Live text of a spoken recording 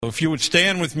if you would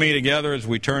stand with me together as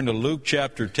we turn to Luke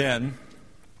chapter 10.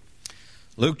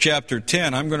 Luke chapter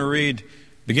 10, I'm going to read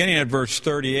beginning at verse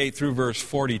 38 through verse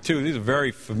 42. These are a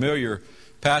very familiar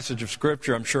passage of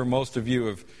Scripture. I'm sure most of you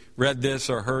have read this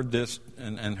or heard this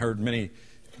and heard many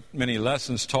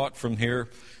lessons taught from here.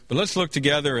 But let's look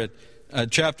together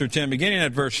at chapter 10, beginning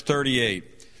at verse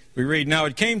 38. We read, "Now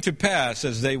it came to pass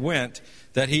as they went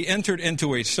that he entered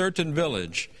into a certain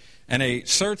village, and a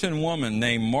certain woman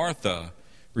named Martha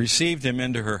received him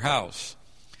into her house.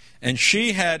 And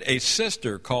she had a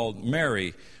sister called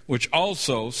Mary, which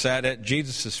also sat at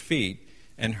Jesus' feet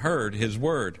and heard his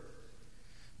word.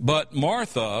 But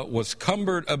Martha was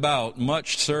cumbered about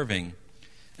much serving,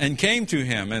 and came to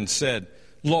him and said,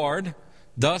 Lord,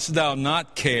 dost thou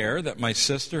not care that my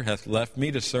sister hath left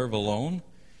me to serve alone?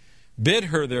 Bid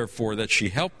her therefore that she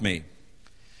help me.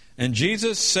 And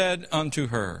Jesus said unto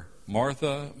her,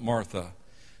 Martha, Martha,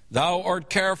 thou art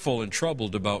careful and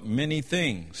troubled about many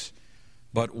things,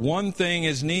 but one thing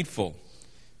is needful,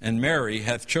 and Mary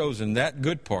hath chosen that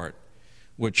good part,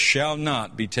 which shall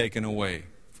not be taken away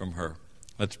from her."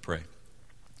 Let's pray.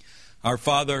 Our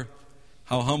Father,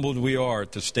 how humbled we are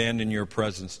to stand in your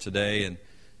presence today, and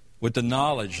with the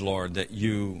knowledge, Lord, that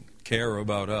you care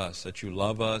about us, that you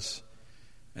love us,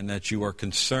 and that you are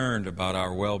concerned about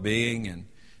our well-being, and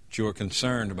that you are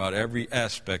concerned about every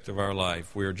aspect of our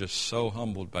life. We are just so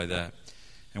humbled by that,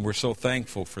 and we're so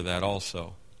thankful for that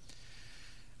also.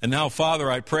 And now, Father,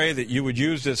 I pray that you would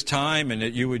use this time and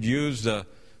that you would use the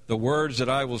words that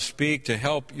I will speak to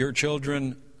help your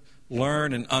children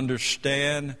learn and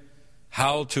understand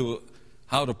how to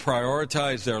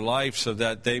prioritize their life so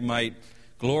that they might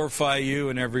glorify you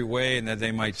in every way and that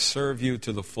they might serve you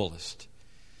to the fullest.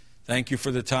 Thank you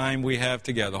for the time we have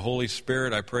together. Holy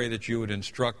Spirit, I pray that you would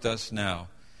instruct us now.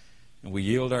 And we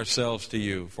yield ourselves to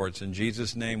you, for it's in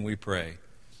Jesus' name we pray.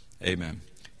 Amen.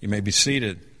 You may be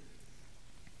seated.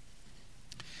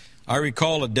 I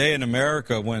recall a day in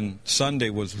America when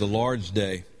Sunday was the Lord's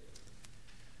Day.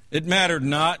 It mattered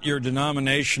not your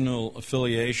denominational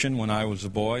affiliation when I was a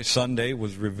boy. Sunday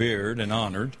was revered and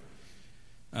honored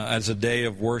as a day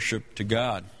of worship to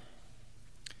God.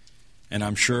 And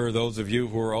I'm sure those of you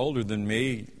who are older than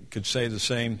me could say the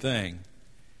same thing.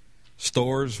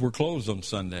 Stores were closed on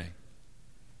Sunday.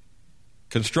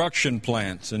 Construction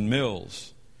plants and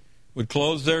mills would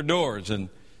close their doors and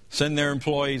send their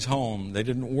employees home. They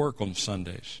didn't work on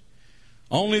Sundays.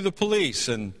 Only the police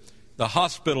and the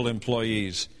hospital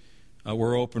employees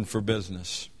were open for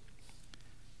business.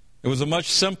 It was a much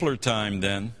simpler time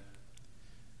then.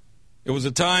 It was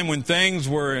a time when things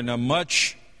were in a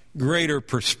much greater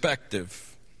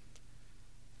perspective.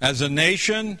 As a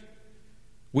nation,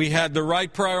 we had the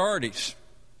right priorities: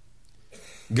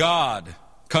 God,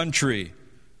 country,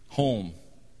 home.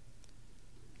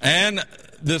 And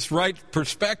this right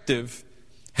perspective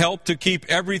helped to keep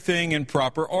everything in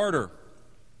proper order.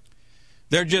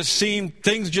 Things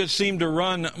just seemed to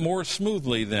run more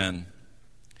smoothly then.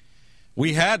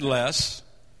 We had less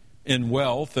in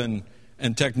wealth and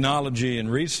technology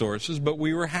and resources, but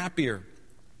we were happier.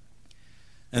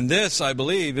 And this, I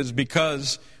believe, is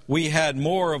because we had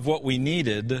more of what we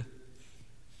needed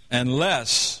and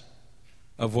less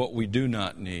of what we do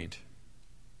not need.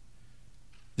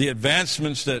 The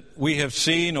advancements that we have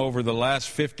seen over the last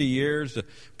 50 years, the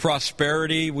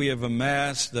prosperity we have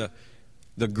amassed,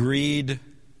 the greed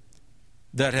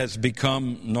that has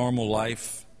become normal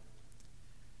life,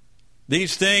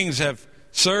 these things have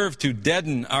served to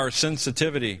deaden our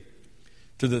sensitivity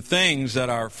to the things that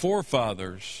our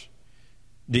forefathers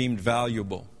deemed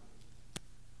valuable.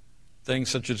 Things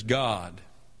such as God.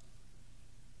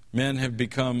 Men have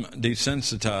become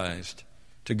desensitized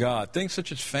to God. Things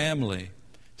such as family.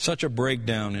 Such a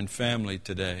breakdown in family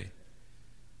today.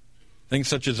 Things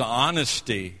such as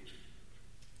honesty.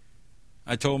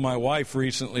 I told my wife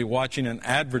recently, watching an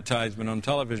advertisement on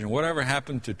television, whatever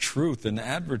happened to truth in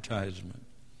advertisement?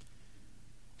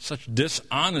 Such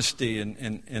dishonesty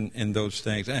in those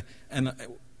things. And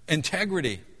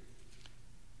integrity.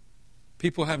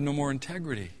 People have no more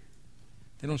integrity.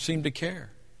 They don't seem to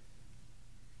care.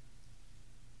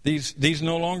 These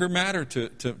no longer matter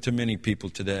to many people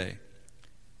today.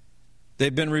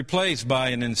 They've been replaced by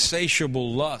an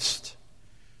insatiable lust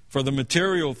for the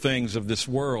material things of this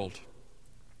world.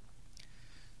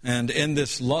 And in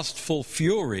this lustful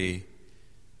fury,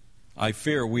 I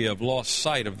fear we have lost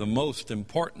sight of the most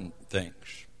important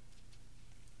things.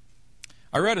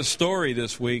 I read a story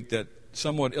this week that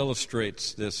somewhat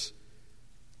illustrates this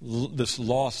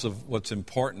loss of what's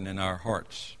important in our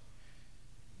hearts.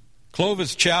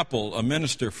 Clovis Chappell, a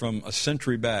minister from a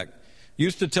century back,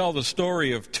 used to tell the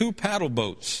story of two paddle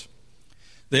boats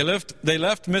They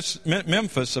left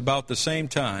Memphis about the same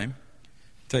time.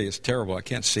 I tell you, it's terrible. I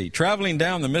can't see. Traveling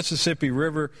down the Mississippi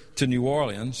River to New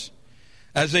Orleans.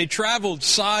 As they traveled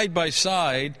side by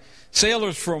side,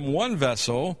 sailors from one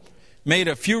vessel made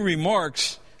a few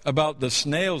remarks about the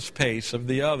snail's pace of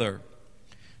the other.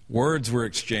 Words were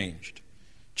exchanged.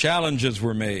 Challenges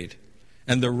were made.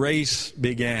 And the race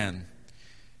began.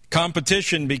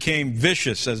 Competition became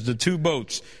vicious as the two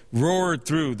boats roared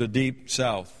through the deep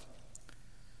south.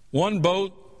 One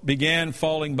boat began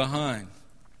falling behind.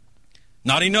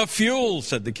 "Not enough fuel,"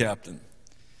 said the captain.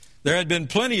 There had been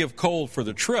plenty of coal for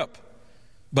the trip,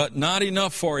 but not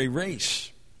enough for a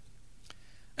race.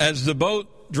 As the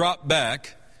boat dropped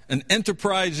back, an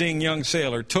enterprising young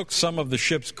sailor took some of the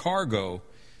ship's cargo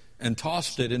and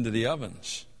tossed it into the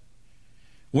ovens.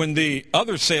 When the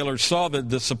other sailors saw that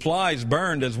the supplies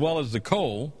burned as well as the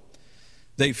coal,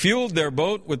 they fueled their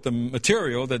boat with the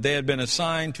material that they had been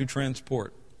assigned to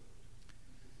transport.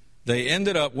 They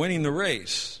ended up winning the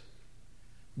race,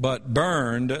 but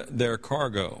burned their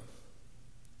cargo.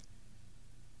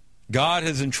 God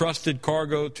has entrusted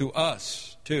cargo to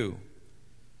us, too.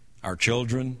 Our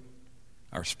children,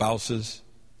 our spouses,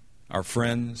 our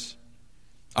friends.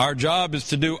 Our job is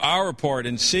to do our part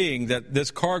in seeing that this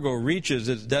cargo reaches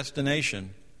its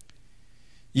destination.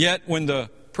 Yet when the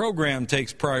program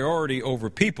takes priority over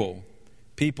people,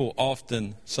 people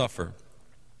often suffer.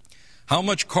 How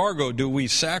much cargo do we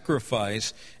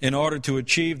sacrifice in order to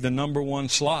achieve the number one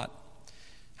slot?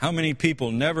 How many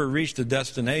people never reach the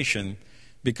destination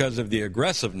because of the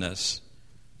aggressiveness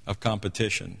of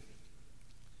competition?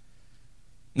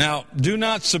 Now, do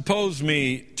not suppose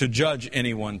me to judge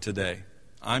anyone today.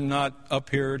 I'm not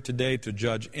up here today to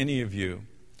judge any of you.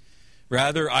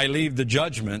 Rather, I leave the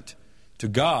judgment to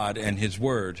God and His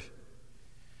Word.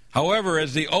 However,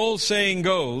 as the old saying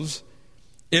goes,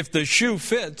 if the shoe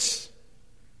fits,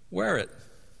 wear it.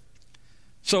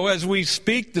 So as we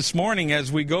speak this morning,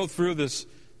 as we go through this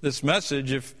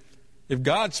message, if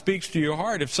God speaks to your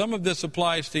heart, if some of this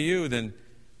applies to you, then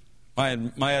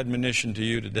my admonition to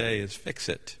you today is fix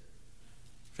it.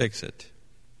 Fix it.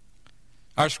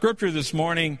 Our scripture this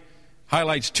morning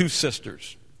highlights two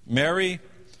sisters, Mary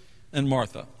and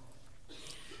Martha.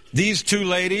 These two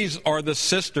ladies are the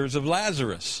sisters of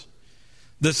Lazarus,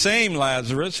 the same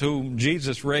Lazarus whom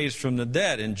Jesus raised from the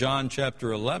dead in John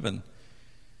chapter 11.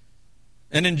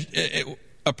 And in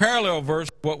a parallel verse,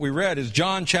 what we read is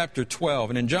John chapter 12.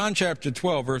 And in John chapter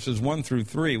 12, verses 1 through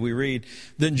 3, we read,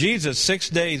 "Then Jesus, 6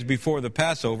 days before the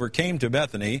Passover, came to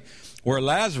Bethany, where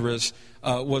Lazarus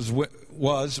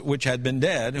was, which had been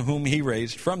dead, whom he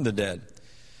raised from the dead.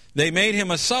 They made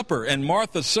him a supper, and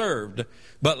Martha served,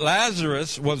 but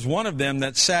Lazarus was one of them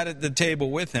that sat at the table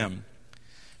with him.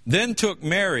 Then took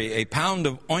Mary a pound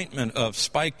of ointment of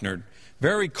spikenard,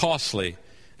 very costly,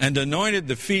 and anointed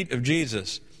the feet of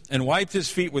Jesus, and wiped his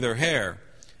feet with her hair,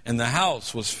 and the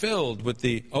house was filled with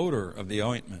the odor of the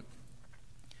ointment."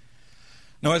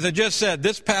 Now, as I just said,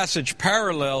 this passage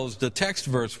parallels the text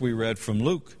verse we read from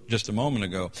Luke just a moment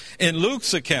ago. In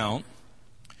Luke's account,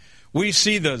 we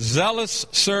see the zealous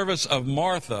service of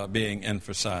Martha being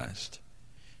emphasized.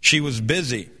 She was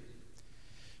busy.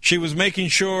 She was making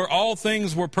sure all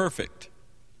things were perfect.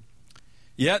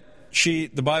 Yet she,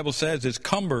 the Bible says, is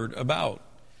cumbered about.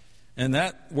 And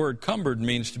that word cumbered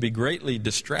means to be greatly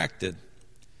distracted.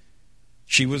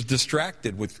 She was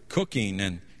distracted with cooking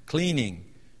and cleaning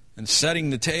and setting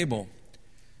the table.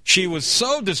 She was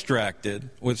so distracted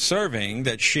with serving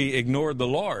that she ignored the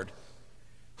Lord,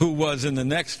 who was in the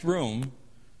next room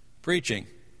preaching.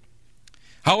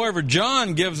 However,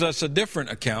 John gives us a different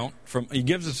account. He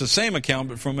gives us the same account,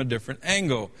 but from a different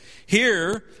angle.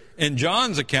 Here, in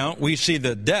John's account, we see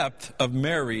the depth of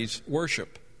Mary's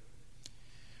worship.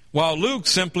 While Luke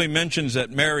simply mentions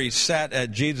that Mary sat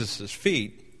at Jesus'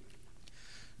 feet,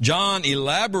 John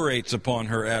elaborates upon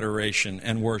her adoration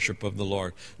and worship of the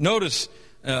Lord. Notice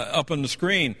up on the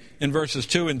screen in verses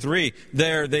 2 and 3,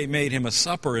 there they made him a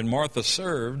supper, and Martha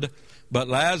served, but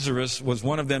Lazarus was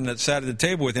one of them that sat at the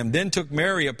table with him. Then took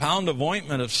Mary a pound of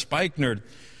ointment of spikenard,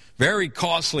 very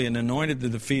costly, and anointed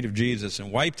the feet of Jesus,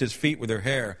 and wiped his feet with her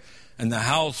hair, and the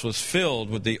house was filled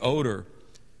with the odor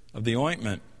of the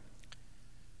ointment.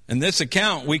 In this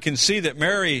account, we can see that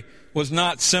Mary was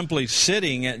not simply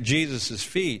sitting at Jesus'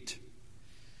 feet.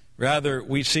 Rather,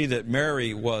 we see that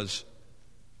Mary was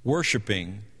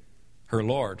worshiping her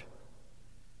Lord.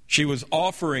 She was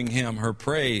offering him her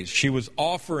praise. She was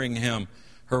offering him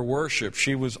her worship.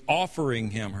 She was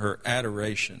offering him her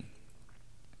adoration.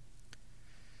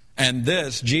 And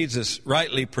this, Jesus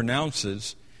rightly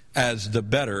pronounces as the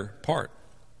better part.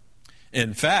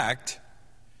 In fact,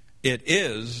 it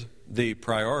is the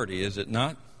priority, is it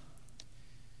not?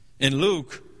 In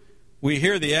Luke, we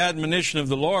hear the admonition of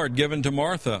the Lord given to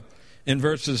Martha. In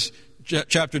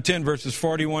chapter 10, verses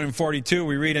 41 and 42,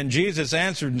 we read, "And Jesus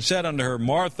answered and said unto her,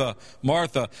 Martha,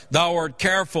 Martha, thou art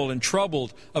careful and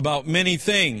troubled about many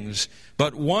things,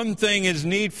 but one thing is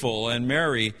needful, and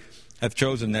Mary hath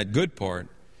chosen that good part,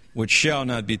 which shall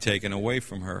not be taken away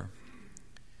from her."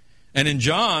 And in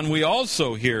John, we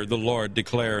also hear the Lord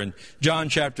declare in John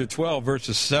chapter 12,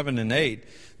 verses 7 and 8,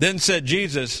 "Then said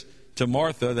Jesus to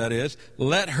Martha," that is,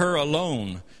 "Let her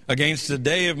alone. Against the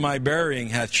day of my burying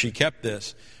hath she kept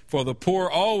this. For the poor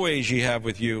always ye have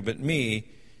with you, but me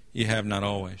ye have not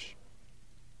always."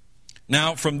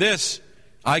 Now, from this,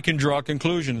 I can draw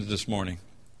conclusions this morning.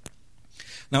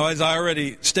 Now, as I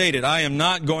already stated, I am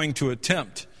not going to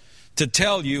attempt to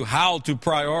tell you how to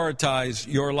prioritize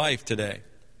your life today.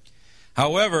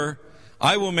 However,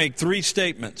 I will make 3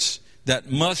 statements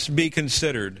that must be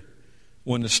considered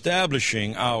when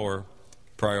establishing our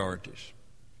priorities.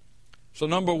 So,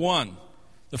 number 1,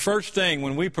 the first thing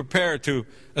when we prepare to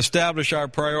establish our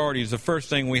priorities, the first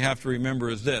thing we have to remember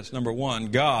is this. Number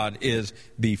 1, God is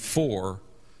before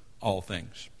all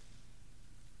things.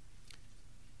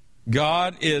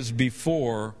 God is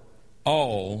before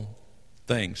all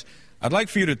things. I'd like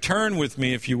for you to turn with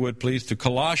me, if you would please, to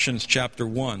Colossians chapter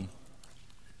 1.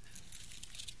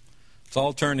 Let's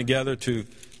all turn together to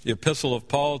the epistle of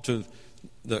Paul to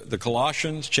the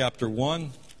Colossians chapter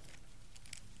 1.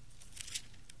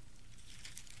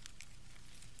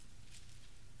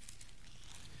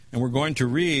 And we're going to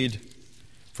read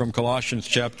from Colossians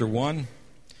chapter 1,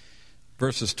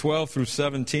 verses 12 through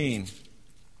 17.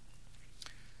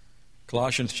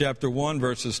 Colossians chapter 1,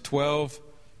 verses 12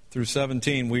 through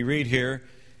 17. We read here,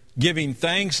 "Giving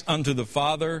thanks unto the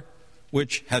Father,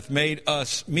 which hath made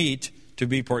us meet to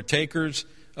be partakers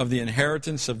of the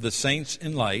inheritance of the saints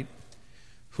in light,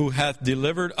 who hath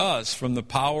delivered us from the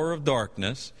power of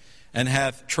darkness, and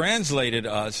hath translated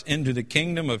us into the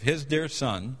kingdom of his dear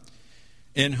Son,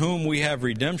 in whom we have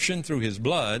redemption through his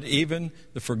blood, even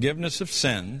the forgiveness of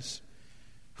sins,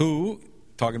 who,"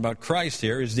 talking about Christ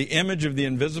here, "is the image of the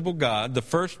invisible God, the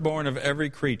firstborn of every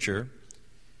creature."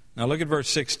 Now look at verse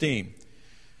 16.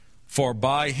 "For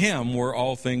by him were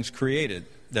all things created,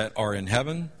 that are in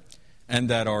heaven and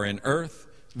that are in earth,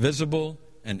 visible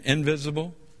and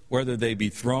invisible, whether they be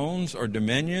thrones or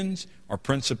dominions or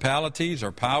principalities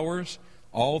or powers.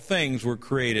 All things were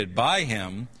created by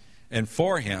him and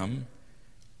for him.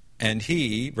 And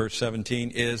he," verse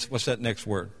 17, "is," what's that next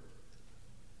word?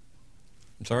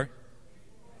 I'm sorry?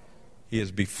 "He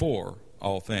is before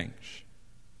all things.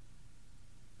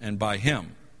 And by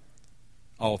him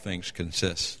all things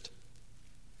consist."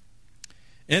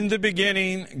 In the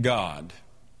beginning, God.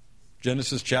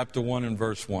 Genesis chapter 1 and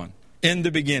verse 1. In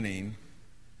the beginning,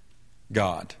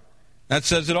 God. That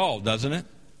says it all, doesn't it?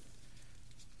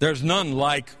 There's none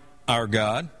like our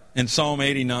God. In Psalm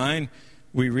 89,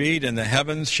 we read, "And the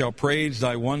heavens shall praise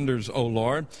thy wonders, O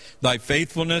Lord, thy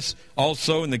faithfulness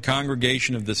also in the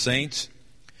congregation of the saints.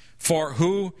 For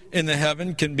who in the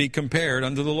heaven can be compared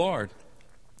unto the Lord?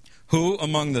 Who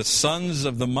among the sons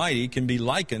of the mighty can be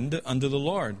likened unto the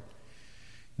Lord?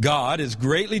 God is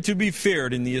greatly to be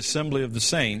feared in the assembly of the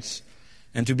saints,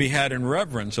 and to be had in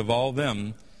reverence of all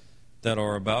them that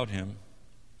are about him."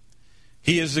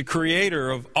 He is the creator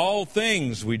of all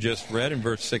things, we just read in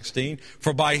verse 16.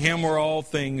 "For by him were all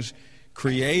things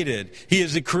created." He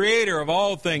is the creator of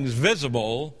all things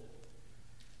visible,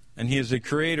 and he is the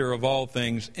creator of all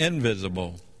things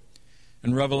invisible.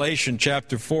 In Revelation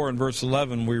chapter 4 and verse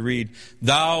 11 we read,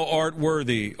 "Thou art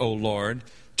worthy, O Lord,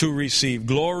 to receive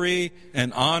glory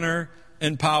and honor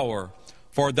and power.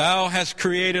 For thou hast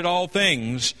created all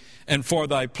things, and for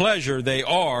thy pleasure they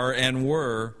are and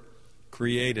were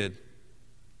created."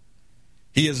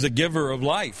 He is the giver of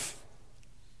life.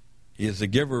 He is the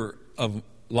giver of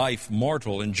life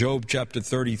mortal. In Job chapter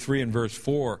 33 and verse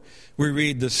 4, we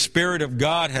read, "The Spirit of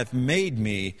God hath made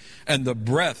me, and the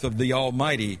breath of the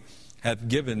Almighty hath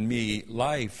given me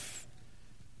life."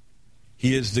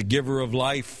 He is the giver of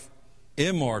life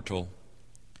immortal.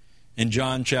 In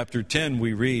John chapter 10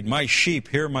 we read, "My sheep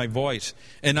hear my voice,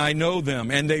 and I know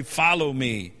them, and they follow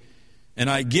me. And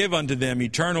I give unto them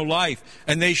eternal life,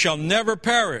 and they shall never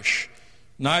perish,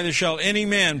 neither shall any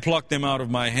man pluck them out of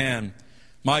my hand.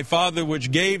 My Father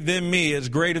which gave them me is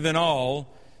greater than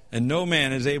all, and no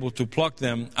man is able to pluck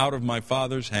them out of my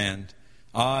Father's hand.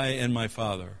 I and my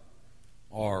Father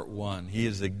are one." He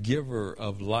is the giver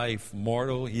of life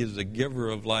mortal. He is the giver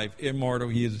of life immortal.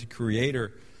 He is the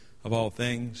creator of all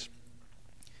things.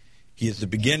 He is the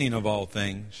beginning of all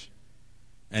things,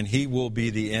 and he will be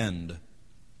the end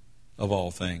of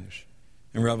all things.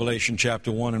 In Revelation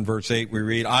chapter 1 and verse 8 we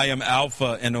read, I am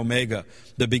Alpha and Omega,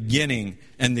 the beginning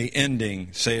and the ending,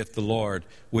 saith the Lord,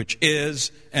 which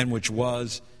is and which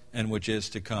was and which is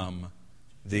to come,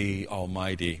 the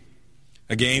Almighty.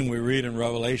 Again, we read in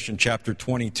Revelation chapter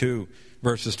 22,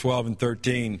 verses 12 and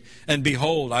 13, and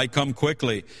behold, I come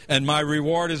quickly, and my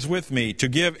reward is with me, to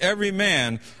give every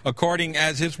man according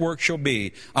as his work shall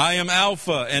be. I am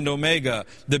Alpha and Omega,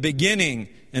 the beginning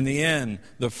and the end,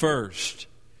 the first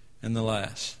and the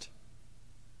last.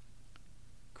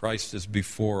 Christ is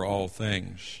before all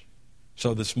things.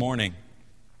 So this morning,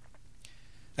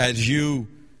 as you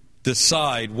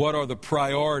decide what are the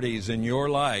priorities in your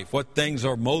life, what things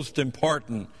are most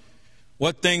important,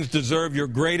 what things deserve your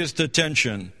greatest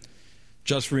attention,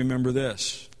 just remember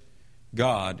this: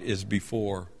 God is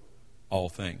before all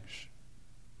things.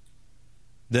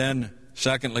 Then,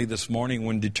 secondly, this morning,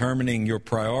 when determining your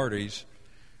priorities,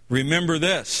 remember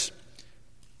this,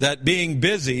 that being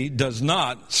busy does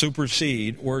not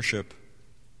supersede worship.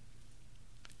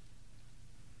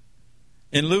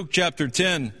 In Luke chapter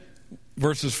 10,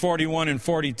 verses 41 and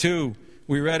 42,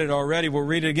 we read it already, we'll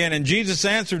read it again. And Jesus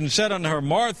answered and said unto her,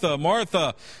 Martha,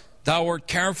 Martha, thou art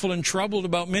careful and troubled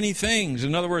about many things.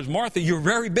 In other words, Martha, you're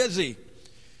very busy.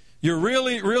 You're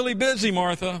really, really busy,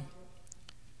 Martha.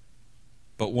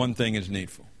 But one thing is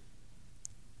needful.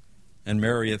 And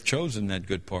Mary hath chosen that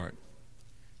good part,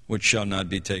 which shall not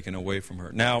be taken away from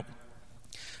her. Now,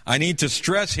 I need to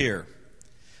stress here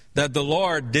that the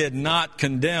Lord did not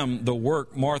condemn the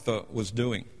work Martha was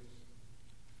doing.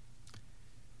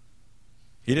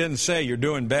 He didn't say, you're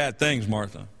doing bad things,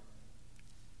 Martha.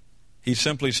 He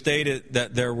simply stated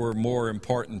that there were more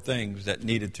important things that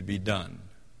needed to be done.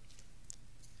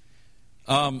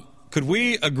 Could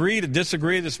we agree to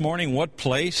disagree this morning what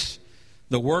place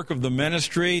the work of the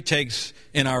ministry takes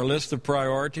in our list of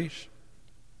priorities?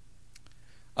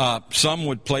 Some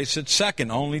would place it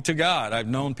second only to God. I've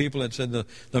known people that said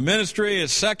the ministry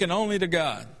is second only to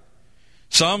God.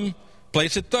 Some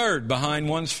place it third behind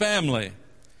one's family.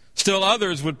 Still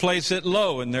others would place it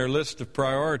low in their list of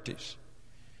priorities.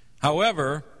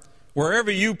 However,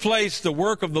 wherever you place the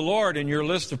work of the Lord in your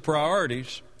list of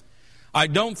priorities, I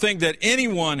don't think that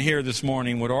anyone here this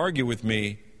morning would argue with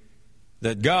me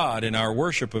that God in our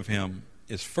worship of Him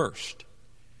is first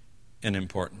in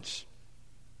importance.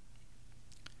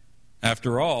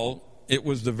 After all, it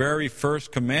was the very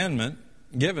first commandment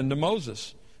given to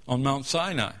Moses on Mount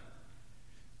Sinai.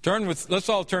 Let's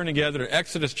all turn together to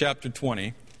Exodus chapter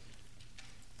 20.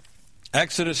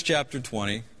 Exodus chapter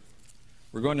 20.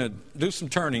 We're going to do some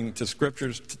turning to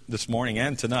scriptures this morning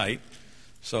and tonight,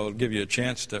 so it'll give you a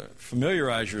chance to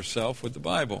familiarize yourself with the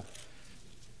Bible.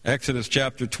 Exodus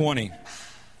chapter 20.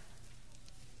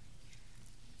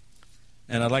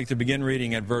 And I'd like to begin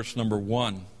reading at verse number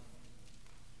 1.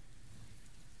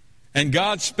 And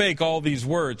God spake all these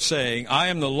words, saying, I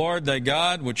am the Lord thy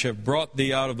God, which have brought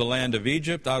thee out of the land of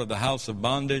Egypt, out of the house of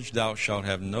bondage. Thou shalt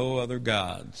have no other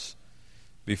gods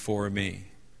before me.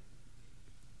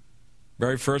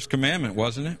 Very first commandment,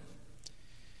 wasn't it?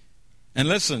 And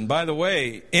listen, by the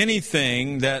way,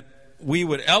 anything that we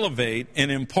would elevate in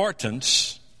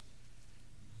importance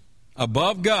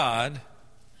above God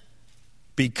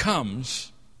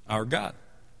becomes our God.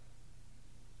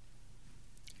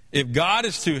 If God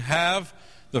is to have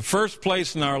the first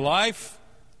place in our life,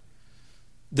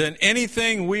 then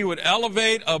anything we would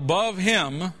elevate above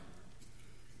Him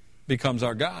becomes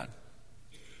our God.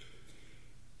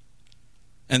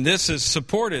 And this is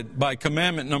supported by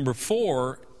commandment number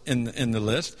 4 in the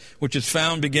list, which is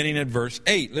found beginning at verse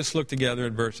 8. Let's look together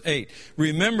at verse 8.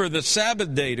 Remember the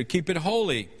Sabbath day to keep it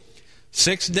holy.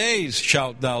 6 days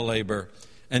shalt thou labor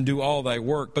and do all thy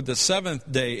work. But the seventh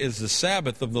day is the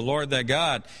Sabbath of the Lord thy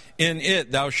God. In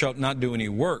it thou shalt not do any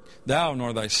work, thou,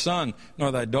 nor thy son,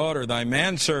 nor thy daughter, thy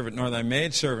manservant, nor thy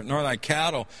maidservant, nor thy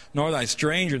cattle, nor thy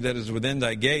stranger that is within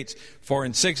thy gates. For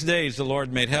in 6 days the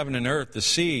Lord made heaven and earth, the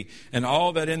sea, and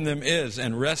all that in them is,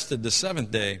 and rested the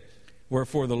seventh day.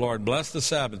 Wherefore the Lord blessed the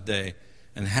Sabbath day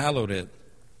and hallowed it.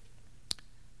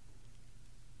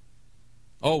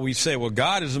 Oh, we say, well,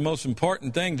 God is the most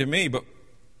important thing to me, but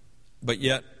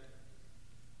yet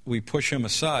we push Him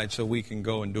aside so we can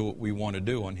go and do what we want to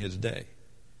do on His day.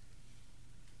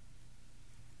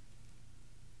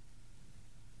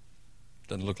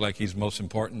 Doesn't look like He's most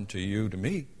important to you, to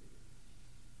me.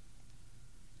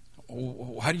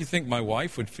 How do you think my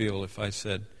wife would feel if I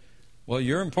said, well,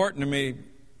 you're important to me,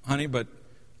 honey, but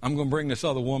I'm going to bring this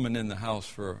other woman in the house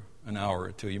for an hour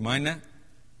or two. You mind that?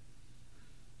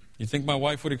 You think my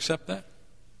wife would accept that?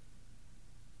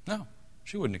 No,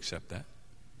 she wouldn't accept that.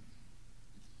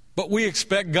 But we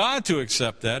expect God to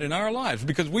accept that in our lives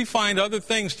because we find other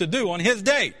things to do on His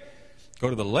day. Go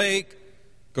to the lake,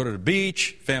 go to the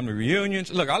beach, family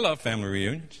reunions. Look, I love family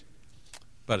reunions,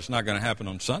 but it's not going to happen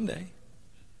on Sunday.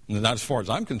 Not as far as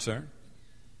I'm concerned.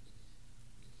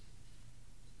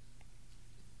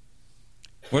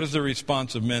 What is the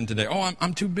response of men today? Oh,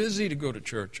 I'm too busy to go to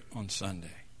church on Sunday.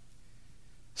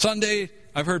 Sunday,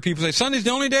 I've heard people say, Sunday's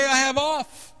the only day I have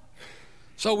off.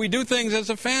 So we do things as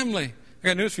a family. I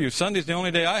got news for you. Sunday's the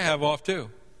only day I have off too.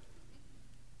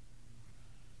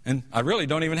 And I really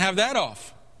don't even have that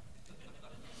off.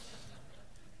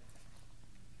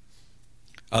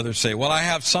 Others say, well, I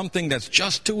have something that's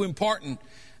just too important.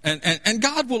 And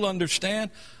God will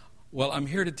understand. Well, I'm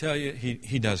here to tell you,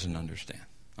 He doesn't understand.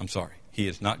 I'm sorry. He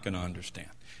is not going to understand.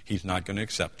 He's not going to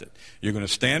accept it. You're going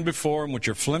to stand before Him with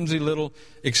your flimsy little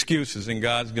excuses, and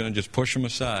God's going to just push them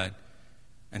aside,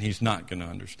 and He's not going to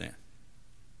understand.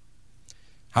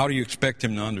 How do you expect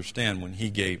Him to understand when He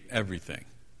gave everything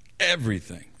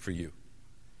for you,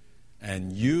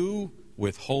 and you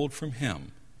withhold from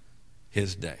Him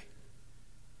His day?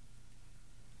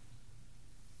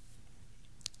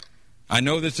 I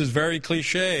know this is very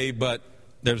cliche, but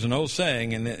there's an old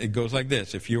saying, and it goes like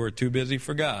this. If you are too busy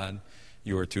for God,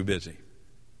 you are too busy.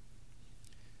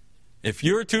 If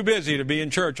you're too busy to be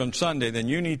in church on Sunday, then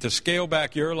you need to scale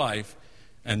back your life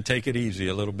and take it easy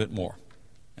a little bit more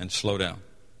and slow down.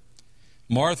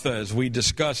 Martha, as we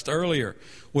discussed earlier,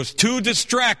 was too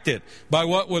distracted by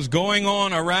what was going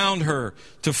on around her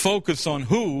to focus on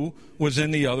who was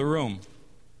in the other room.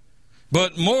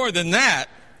 But more than that,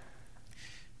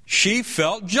 she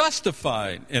felt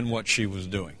justified in what she was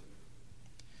doing.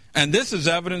 And this is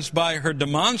evidenced by her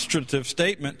demonstrative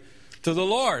statement to the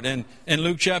Lord. And in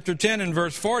Luke chapter 10 and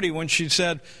verse 40, when she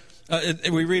said,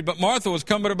 we read, but Martha was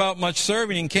cumbered about much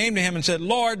serving and came to Him and said,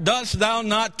 Lord, dost thou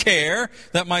not care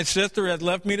that my sister hath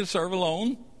left me to serve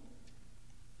alone?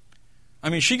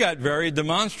 I mean, she got very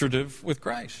demonstrative with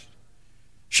Christ.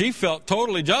 She felt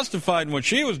totally justified in what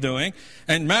she was doing.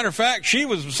 And matter of fact, she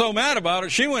was so mad about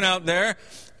it, she went out there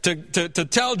to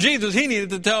tell Jesus he needed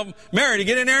to tell Mary to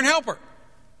get in there and help her.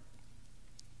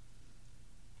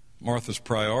 Martha's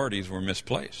priorities were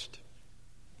misplaced.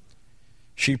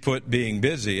 She put being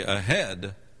busy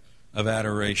ahead of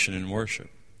adoration and worship.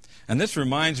 And this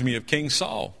reminds me of King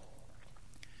Saul.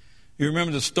 You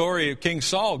remember the story of King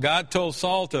Saul. God told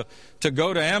Saul to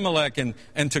go to Amalek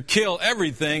and to kill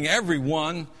everything,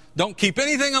 everyone. Don't keep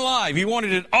anything alive. He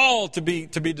wanted it all to be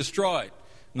destroyed.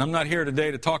 And I'm not here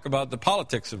today to talk about the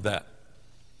politics of that.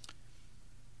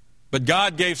 But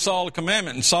God gave Saul a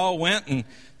commandment, and Saul went and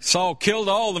Saul killed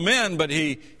all the men, but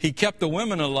he kept the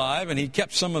women alive, and he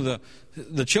kept some of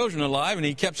the children alive, and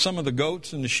he kept some of the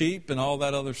goats and the sheep and all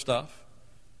that other stuff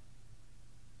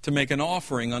to make an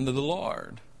offering unto the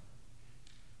Lord.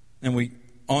 And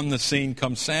on the scene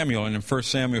comes Samuel, and in 1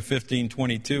 Samuel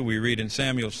 15:22 we read, and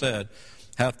Samuel said,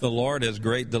 hath the Lord as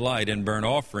great delight in burnt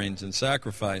offerings and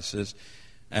sacrifices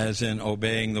as in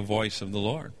obeying the voice of the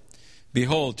Lord.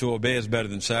 Behold, to obey is better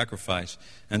than sacrifice,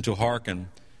 and to hearken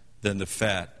than the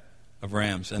fat of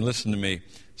rams. And listen to me,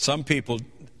 some people,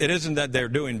 it isn't that they're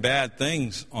doing bad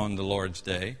things on the Lord's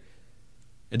day.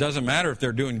 It doesn't matter if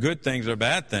they're doing good things or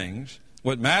bad things.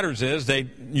 What matters is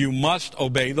you must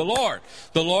obey the Lord.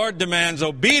 The Lord demands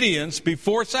obedience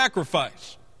before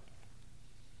sacrifice.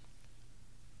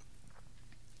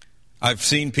 I've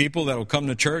seen people that will come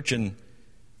to church and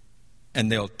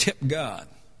they'll tip God.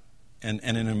 And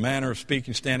in a manner of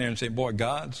speaking, stand there and say, boy,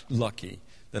 God's lucky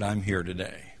that I'm here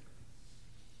today.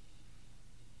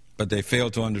 But they fail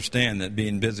to understand that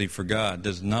being busy for God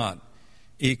does not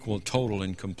equal total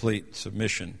and complete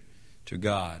submission to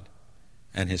God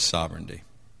and His sovereignty.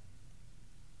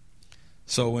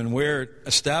 So when we're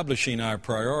establishing our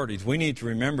priorities, we need to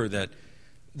remember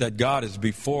that God is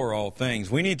before all things.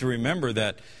 We need to remember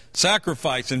that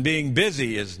sacrifice and being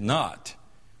busy does not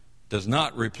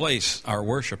replace our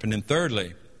worship. And then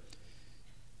thirdly,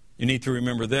 you need to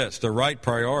remember this. The right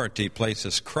priority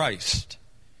places Christ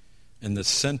in the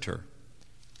center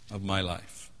of my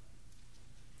life.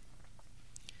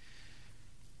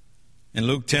 In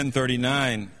Luke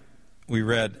 10:39, we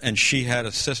read, and she had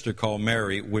a sister called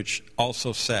Mary, which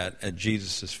also sat at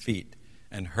Jesus' feet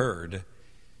and heard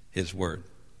His word.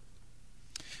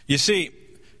 You see,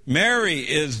 Mary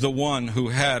is the one who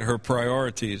had her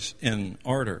priorities in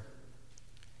order.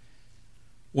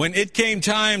 When it came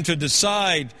time to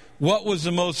decide what was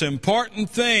the most important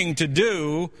thing to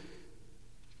do,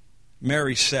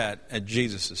 Mary sat at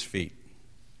Jesus' feet.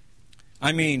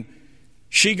 I mean,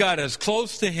 she got as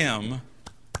close to Him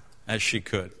as she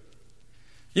could.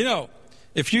 You know,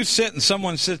 if you sit and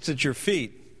someone sits at your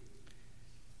feet,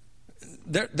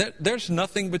 there's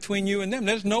nothing between you and them.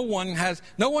 No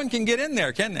one can get in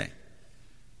there, can they?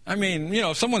 I mean,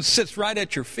 if someone sits right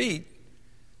at your feet,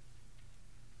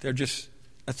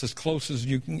 that's as close as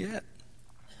you can get.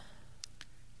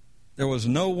 There was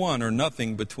no one or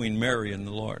nothing between Mary and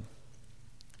the Lord.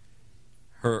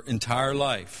 Her entire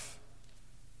life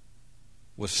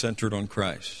was centered on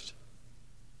Christ.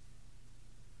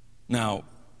 Now,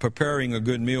 preparing a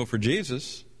good meal for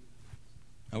Jesus,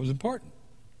 that was important.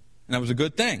 And that was a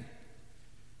good thing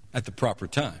at the proper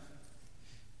time.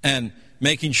 And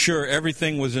making sure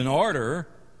everything was in order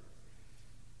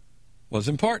was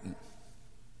important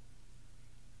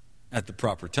at the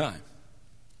proper time.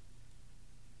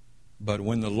 But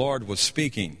when the Lord was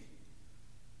speaking,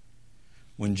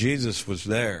 when Jesus was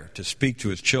there to speak to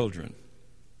his children,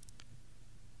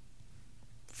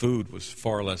 food was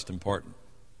far less important.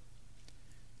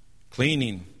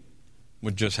 Cleaning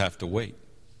would just have to wait.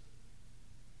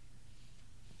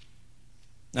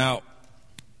 Now,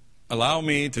 allow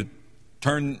me to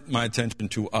turn my attention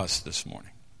to us this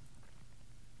morning.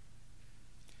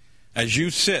 As you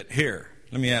sit here,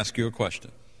 let me ask you a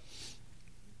question.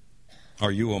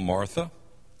 Are you a Martha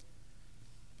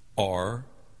or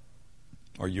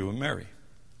are you a Mary?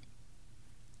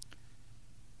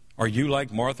 Are you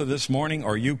like Martha this morning?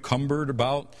 Are you cumbered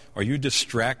about? Are you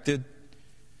distracted?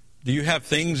 Do you have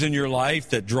things in your life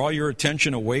that draw your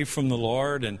attention away from the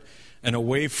Lord and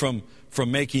away from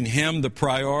making him the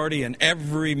priority in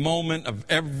every moment of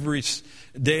every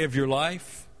day of your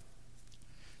life?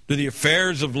 Do the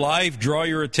affairs of life draw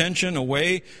your attention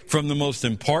away from the most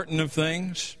important of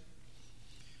things?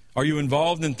 Are you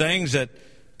involved in things that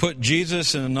put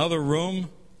Jesus in another room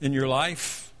in your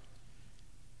life?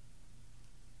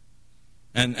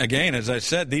 And again, as I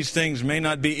said, these things may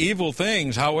not be evil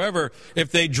things. However,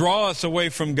 if they draw us away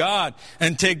from God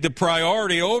and take the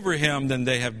priority over him, then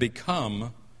they have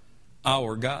become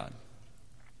our God.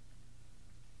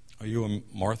 Are you a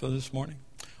Martha this morning?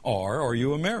 Or are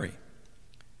you a Mary?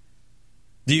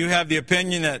 Do you have the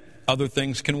opinion that other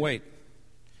things can wait?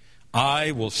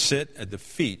 I will sit at the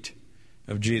feet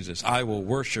of Jesus. I will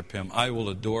worship him. I will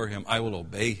adore him. I will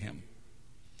obey him.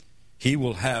 He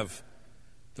will have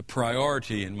the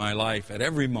priority in my life at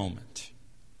every moment.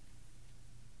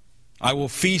 I will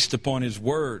feast upon his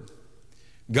word.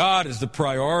 God is the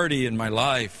priority in my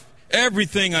life.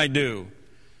 Everything I do,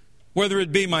 whether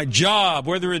it be my job,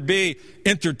 whether it be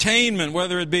entertainment,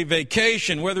 whether it be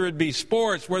vacation, whether it be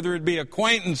sports, whether it be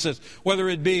acquaintances, whether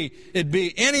it be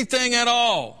anything at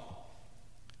all,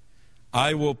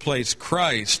 I will place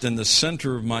Christ in the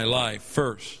center of my life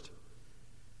first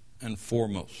and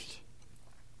foremost.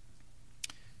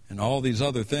 And all these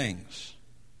other things,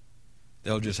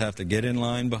 they'll just have to get in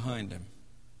line behind him.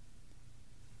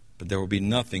 But there will be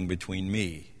nothing between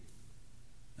me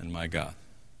and my God.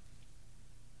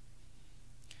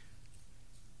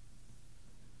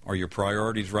 Are your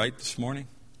priorities right this morning?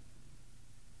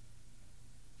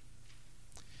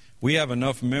 We have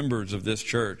enough members of this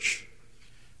church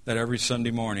that every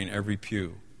Sunday morning, every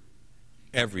pew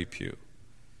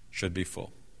should be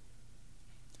full.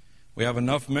 We have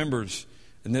enough members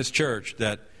in this church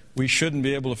that we shouldn't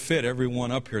be able to fit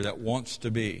everyone up here that wants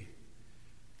to be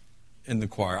in the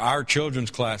choir. Our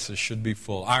children's classes should be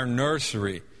full. Our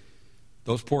nursery,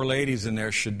 those poor ladies in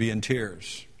there should be in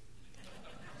tears.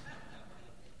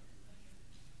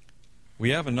 We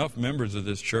have enough members of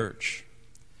this church.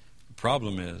 The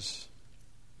problem is,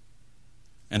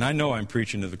 and I know I'm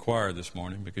preaching to the choir this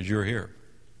morning because you're here.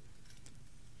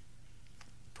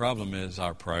 The problem is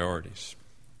our priorities.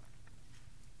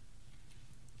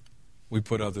 We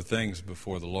put other things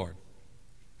before the Lord.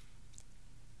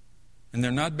 And they're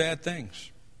not bad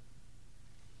things.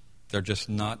 They're just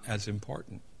not as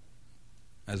important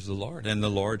as the Lord. And the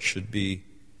Lord should be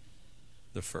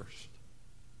the first.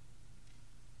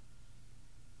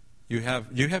 Do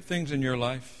you have things in your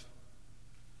life?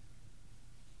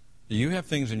 Do you have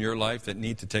things in your life that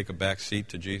need to take a back seat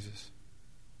to Jesus?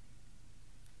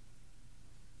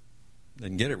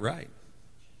 Then get it right.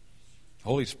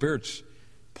 Holy Spirit's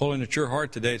pulling at your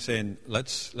heart today saying,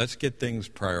 let's get things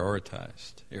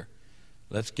prioritized here.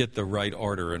 Let's get the right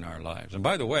order in our lives. And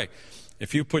by the way,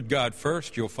 if you put God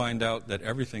first, you'll find out that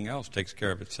everything else takes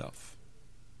care of itself.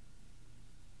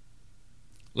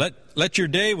 Let your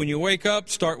day, when you wake up,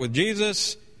 start with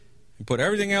Jesus and put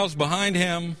everything else behind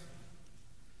him.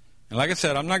 And like I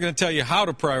said, I'm not going to tell you how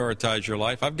to prioritize your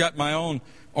life. I've got my own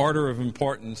order of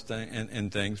importance in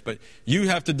things, but you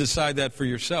have to decide that for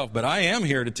yourself. But I am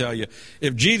here to tell you,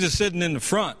 if Jesus is sitting in the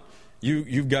front,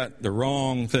 you've got the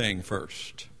wrong thing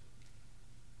first.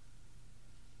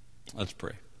 Let's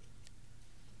pray.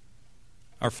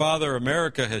 Our Father,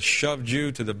 America has shoved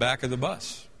you to the back of the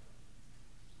bus.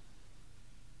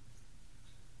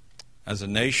 As a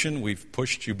nation, we've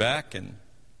pushed you back, and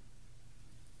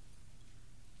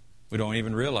we don't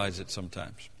even realize it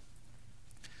sometimes.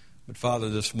 But Father,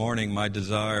 this morning, my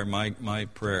desire, my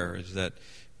prayer is that,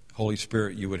 Holy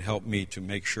Spirit, you would help me to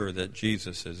make sure that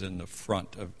Jesus is in the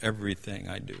front of everything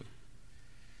I do.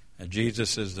 That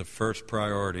Jesus is the first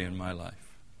priority in my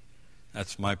life.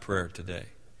 That's my prayer today.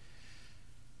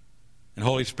 And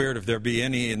Holy Spirit, if there be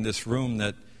any in this room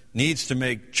that needs to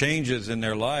make changes in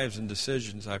their lives and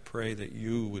decisions, I pray that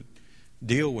you would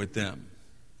deal with them.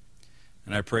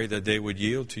 And I pray that they would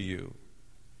yield to you,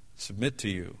 submit to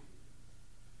you.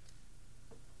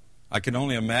 I can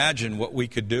only imagine what we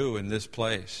could do in this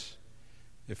place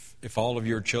if all of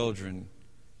your children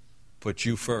put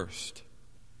you first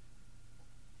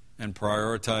and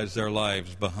prioritize their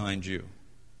lives behind you.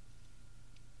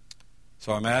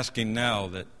 So I'm asking now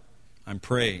that I'm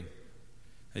praying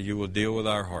that you will deal with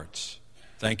our hearts.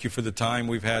 Thank you for the time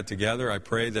we've had together. I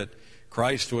pray that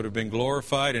Christ would have been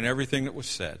glorified in everything that was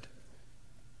said.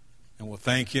 And we'll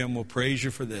thank you and we'll praise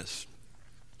you for this.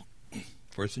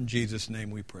 For it's in Jesus'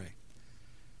 name we pray.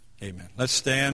 Amen. Let's stand.